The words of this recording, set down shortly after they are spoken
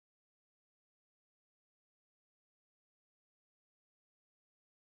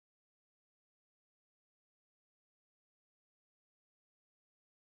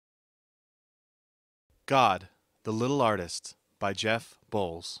God, the Little Artist by Jeff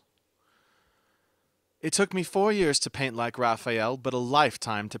Bowles. It took me 4 years to paint like Raphael, but a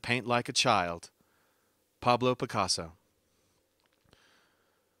lifetime to paint like a child. Pablo Picasso.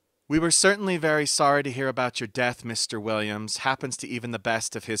 We were certainly very sorry to hear about your death, Mr. Williams. Happens to even the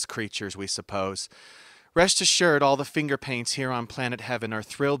best of his creatures, we suppose. Rest assured, all the finger paints here on planet Heaven are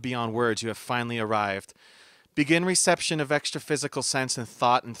thrilled beyond words you have finally arrived. Begin reception of extra physical sense and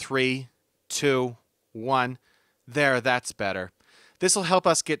thought in 3, 2, 1. There, that's better. This'll help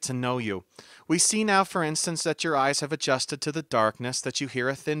us get to know you. We see now, for instance, that your eyes have adjusted to the darkness, that you hear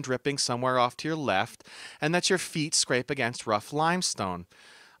a thin dripping somewhere off to your left, and that your feet scrape against rough limestone.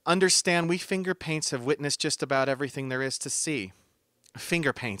 Understand, we finger paints have witnessed just about everything there is to see.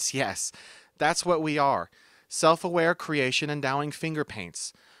 Finger paints, yes. That's what we are. Self-aware creation endowing finger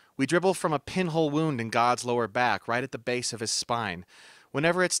paints. We dribble from a pinhole wound in God's lower back, right at the base of his spine.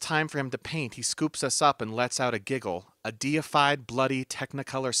 Whenever it's time for him to paint, he scoops us up and lets out a giggle, a deified, bloody,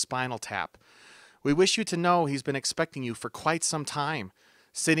 technicolor spinal tap. We wish you to know he's been expecting you for quite some time,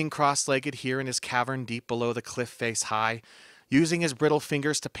 sitting cross-legged here in his cavern deep below the cliff face high, using his brittle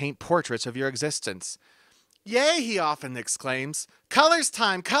fingers to paint portraits of your existence. "Yay!" he often exclaims. "Colors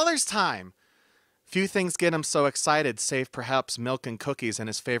time! Colors time!" Few things get him so excited, save perhaps milk and cookies and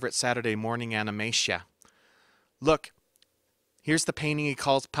his favorite Saturday morning animatia. Look, here's the painting he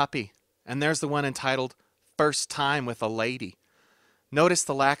calls Puppy, and there's the one entitled First Time with a Lady. Notice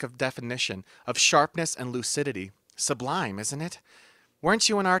the lack of definition, of sharpness and lucidity. Sublime, isn't it? Weren't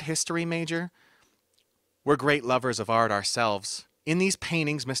you an art history major? We're great lovers of art ourselves. In these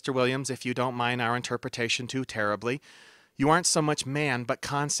paintings, Mr. Williams, if you don't mind our interpretation too terribly, you aren't so much man but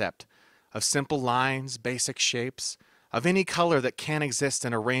concept, of simple lines, basic shapes, of any color that can exist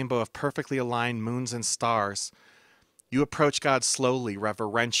in a rainbow of perfectly aligned moons and stars. You approach God slowly,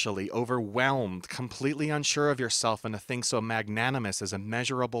 reverentially, overwhelmed, completely unsure of yourself in a thing so magnanimous as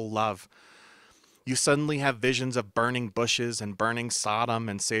immeasurable love. You suddenly have visions of burning bushes and burning Sodom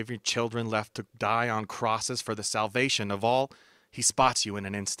and Savior children left to die on crosses for the salvation of all. He spots you in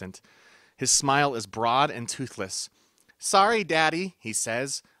an instant. His smile is broad and toothless. "Sorry, Daddy," he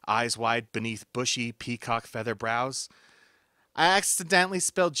says, eyes wide beneath bushy peacock feather brows. "I accidentally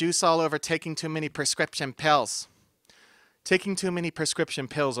spilled juice all over taking too many prescription pills." Taking too many prescription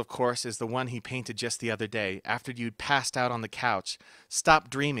pills, of course, is the one he painted just the other day, after you'd passed out on the couch. Stop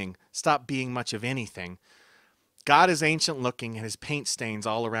dreaming, stop being much of anything. God is ancient looking and his paint stains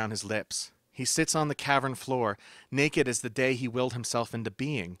all around his lips. He sits on the cavern floor, naked as the day he willed himself into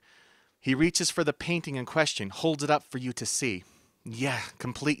being. He reaches for the painting in question, holds it up for you to see. Yeah,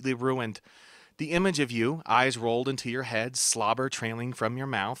 completely ruined. The image of you, eyes rolled into your head, slobber trailing from your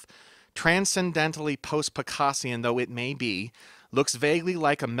mouth, transcendentally post-Picassian though it may be, looks vaguely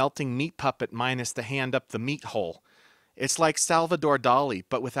like a melting meat puppet minus the hand up the meat hole. It's like Salvador Dali,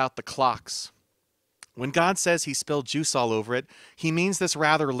 but without the clocks. When God says he spilled juice all over it, he means this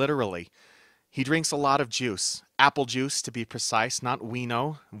rather literally. He drinks a lot of juice, apple juice to be precise, not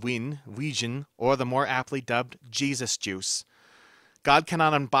wino, weijin, or the more aptly dubbed Jesus juice. God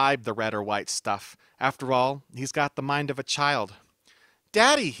cannot imbibe the red or white stuff. After all, he's got the mind of a child.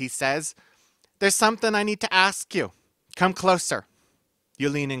 "Daddy," he says, "there's something I need to ask you. Come closer." You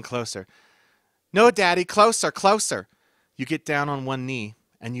lean in closer. "No, Daddy, closer, closer." You get down on one knee,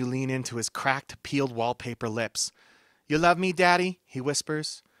 and you lean into his cracked, peeled wallpaper lips. "You love me, Daddy?" he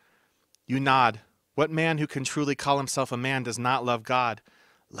whispers. You nod. What man who can truly call himself a man does not love God?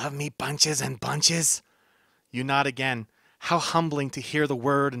 "Love me bunches and bunches?" You nod again. How humbling to hear the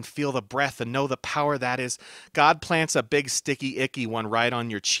word and feel the breath and know the power that is. God plants a big, sticky, icky one right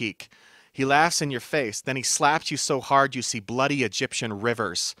on your cheek. He laughs in your face, then he slaps you so hard you see bloody Egyptian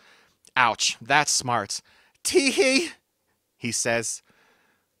rivers. Ouch, that's smart. "Tee-hee," he says.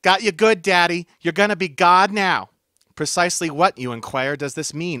 "Got you good, Daddy. You're gonna be God now." Precisely what, you inquire, does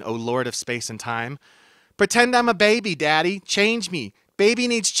this mean, O Lord of space and time? "Pretend I'm a baby, Daddy. Change me. Baby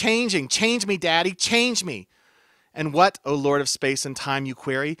needs changing. Change me, Daddy. Change me." And what, O Lord of space and time, you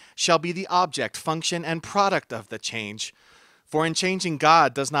query, shall be the object, function, and product of the change? For in changing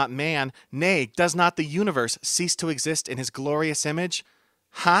God does not man, nay, does not the universe cease to exist in his glorious image?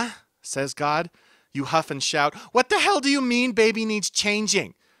 "Huh?" says God. You huff and shout, "What the hell do you mean baby needs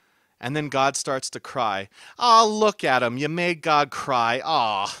changing?" And then God starts to cry. "Aw, look at him. You made God cry.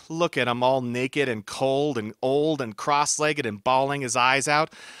 Aw, look at him all naked and cold and old and cross-legged and bawling his eyes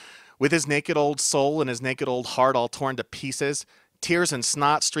out. With his naked old soul and his naked old heart all torn to pieces, tears and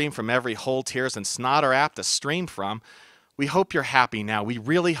snot stream from every hole tears and snot are apt to stream from. We hope you're happy now. We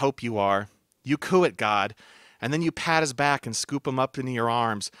really hope you are. You coo at God, and then you pat his back and scoop him up into your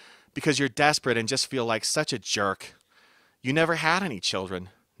arms. because you're desperate and just feel like such a jerk. You never had any children,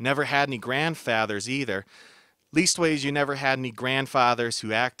 never had any grandfathers either. Leastways, you never had any grandfathers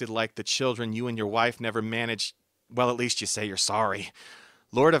who acted like the children you and your wife never managed. Well, at least you say you're sorry.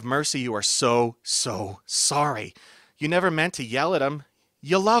 Lord of mercy, you are so, so sorry. You never meant to yell at him.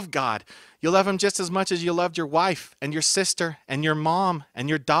 You love God. You love him just as much as you loved your wife and your sister and your mom and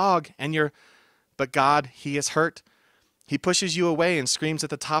your dog and your... But God, he is hurt. He pushes you away and screams at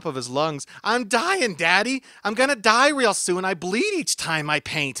the top of his lungs, "I'm dying, Daddy. I'm gonna die real soon. I bleed each time I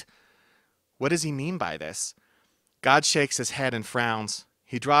paint." What does he mean by this? God shakes his head and frowns.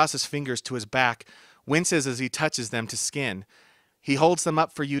 He draws his fingers to his back, winces as he touches them to skin. He holds them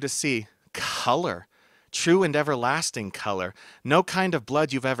up for you to see. Color. True and everlasting color. No kind of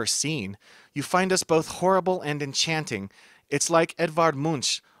blood you've ever seen. You find us both horrible and enchanting. It's like Edvard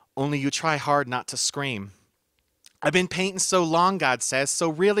Munch, only you try hard not to scream. I've been painting so long, God says, so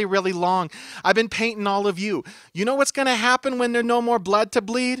really, really long. I've been painting all of you. You know what's going to happen when there's no more blood to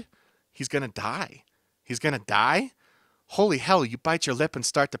bleed? He's going to die. He's going to die? Holy hell, you bite your lip and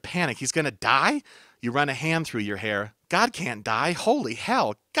start to panic. He's going to die? You run a hand through your hair. God can't die. Holy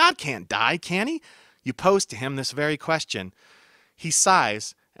hell, God can't die, can he? You pose to him this very question. He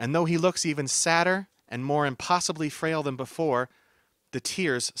sighs, and though he looks even sadder and more impossibly frail than before, the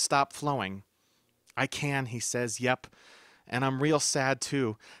tears stop flowing. I can, he says, yep, and I'm real sad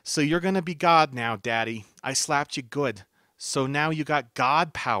too. So you're going to be God now, Daddy. I slapped you good. So now you got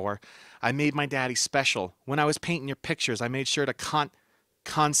God power. I made my daddy special. When I was painting your pictures, I made sure to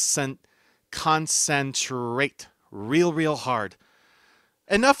concentrate real hard.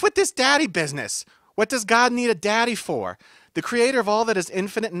 Enough with this daddy business. What does God need a daddy for? The creator of all that is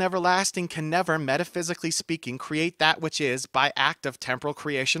infinite and everlasting can never, metaphysically speaking, create that which is, by act of temporal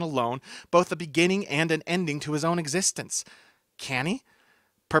creation alone, both a beginning and an ending to his own existence. Can he?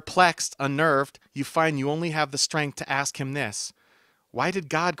 Perplexed, unnerved, you find you only have the strength to ask him this. Why did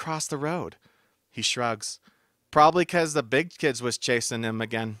God cross the road? He shrugs. Probably 'cause the big kids was chasing him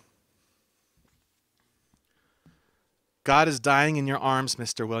again. God is dying in your arms,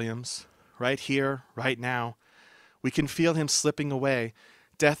 Mr. Williams. Right here, right now. We can feel him slipping away,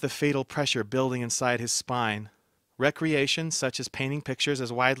 death of fatal pressure building inside his spine. Recreation, such as painting pictures,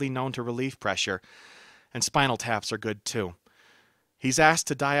 is widely known to relieve pressure, and spinal taps are good too. He's asked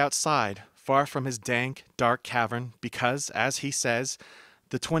to die outside, far from his dank, dark cavern, because, as he says,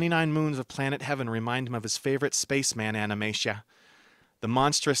 the 29 moons of planet heaven remind him of his favorite spaceman animatia. The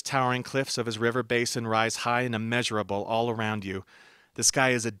monstrous towering cliffs of his river basin rise high and immeasurable all around you. The sky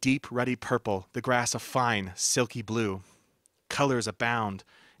is a deep, ruddy purple, the grass a fine, silky blue. Colors abound.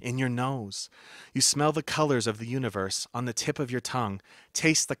 In your nose. You smell the colors of the universe on the tip of your tongue.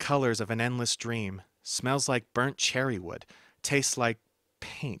 Taste the colors of an endless dream. Smells like burnt cherry wood. Tastes like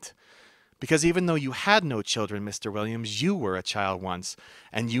paint. Because even though you had no children, Mr. Williams, you were a child once,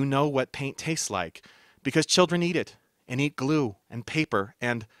 and you know what paint tastes like. Because children eat it, and eat glue, and paper,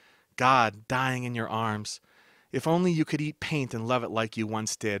 and God dying in your arms. If only you could eat paint and love it like you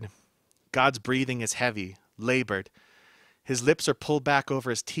once did. God's breathing is heavy, labored. His lips are pulled back over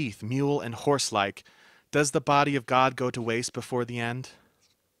his teeth, mule and horse-like. Does the body of God go to waste before the end?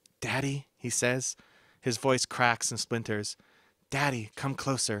 Daddy, he says. His voice cracks and splinters. Daddy, come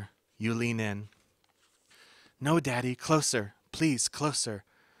closer. You lean in. No, Daddy, closer. Please, closer.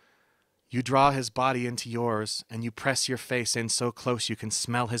 You draw his body into yours, and you press your face in so close you can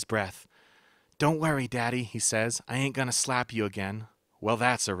smell his breath. Don't worry, Daddy, he says. I ain't gonna slap you again. Well,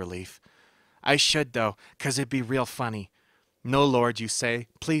 that's a relief. I should, though, 'cause it'd be real funny. No, Lord, you say.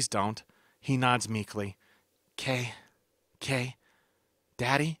 Please don't. He nods meekly. Kay.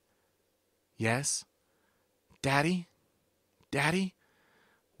 Daddy? Yes? Daddy? Daddy?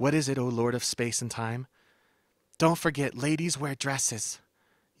 What is it, O Lord of space and time? Don't forget, ladies wear dresses.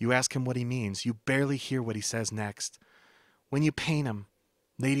 You ask him what he means. You barely hear what he says next. When you paint him,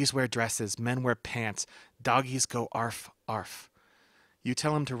 ladies wear dresses, men wear pants, doggies go arf, arf. You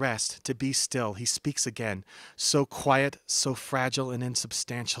tell him to rest, to be still. He speaks again, so quiet, so fragile and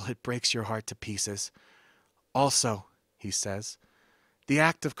insubstantial it breaks your heart to pieces. Also, he says, the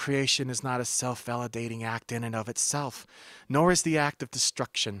act of creation is not a self-validating act in and of itself, nor is the act of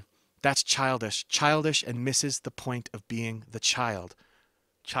destruction. That's childish and misses the point of being the child.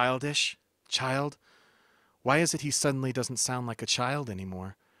 Childish? Child? Why is it he suddenly doesn't sound like a child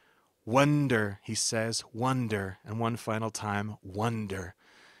anymore? Wonder, he says, wonder, and one final time, wonder.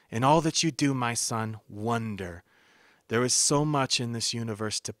 In all that you do, my son, wonder. There is so much in this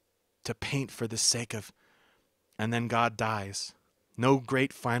universe to paint for the sake of... And then God dies. No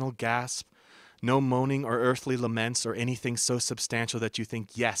great final gasp, no moaning or earthly laments or anything so substantial that you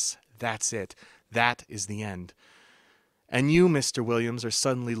think, yes, That's it. That is the end. And you, Mr. Williams, are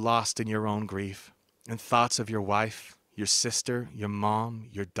suddenly lost in your own grief, and thoughts of your wife, your sister, your mom,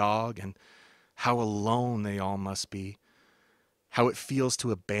 your dog, and how alone they all must be, how it feels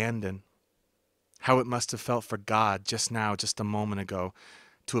to abandon, how it must have felt for God just now, just a moment ago,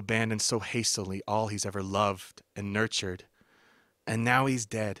 to abandon so hastily all he's ever loved and nurtured. And now he's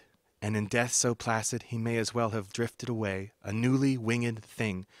dead, and in death so placid he may as well have drifted away, a newly winged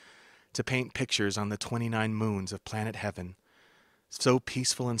thing, to paint pictures on the 29 moons of planet heaven, so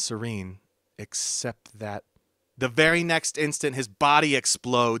peaceful and serene, except that the very next instant his body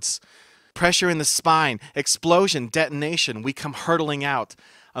explodes. Pressure in the spine, explosion, detonation, we come hurtling out.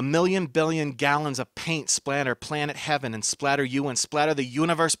 1,000,000,000,000 gallons of paint splatter planet heaven and splatter you and splatter the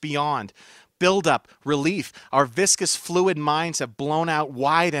universe beyond. Build up, relief, our viscous fluid minds have blown out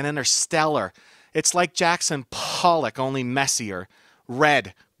wide and interstellar. It's like Jackson Pollock, only messier.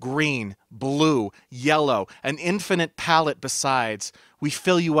 Red, green, blue, yellow, an infinite palette besides. We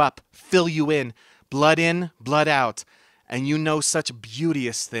fill you up, fill you in, blood out, and you know such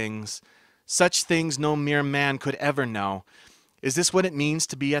beauteous things, such things no mere man could ever know. Is this what it means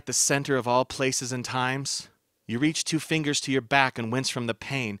to be at the center of all places and times? You reach 2 fingers to your back and wince from the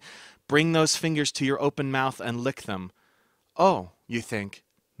pain. Bring those fingers to your open mouth and lick them. Oh, you think,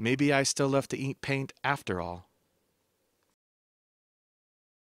 maybe I still love to eat paint after all.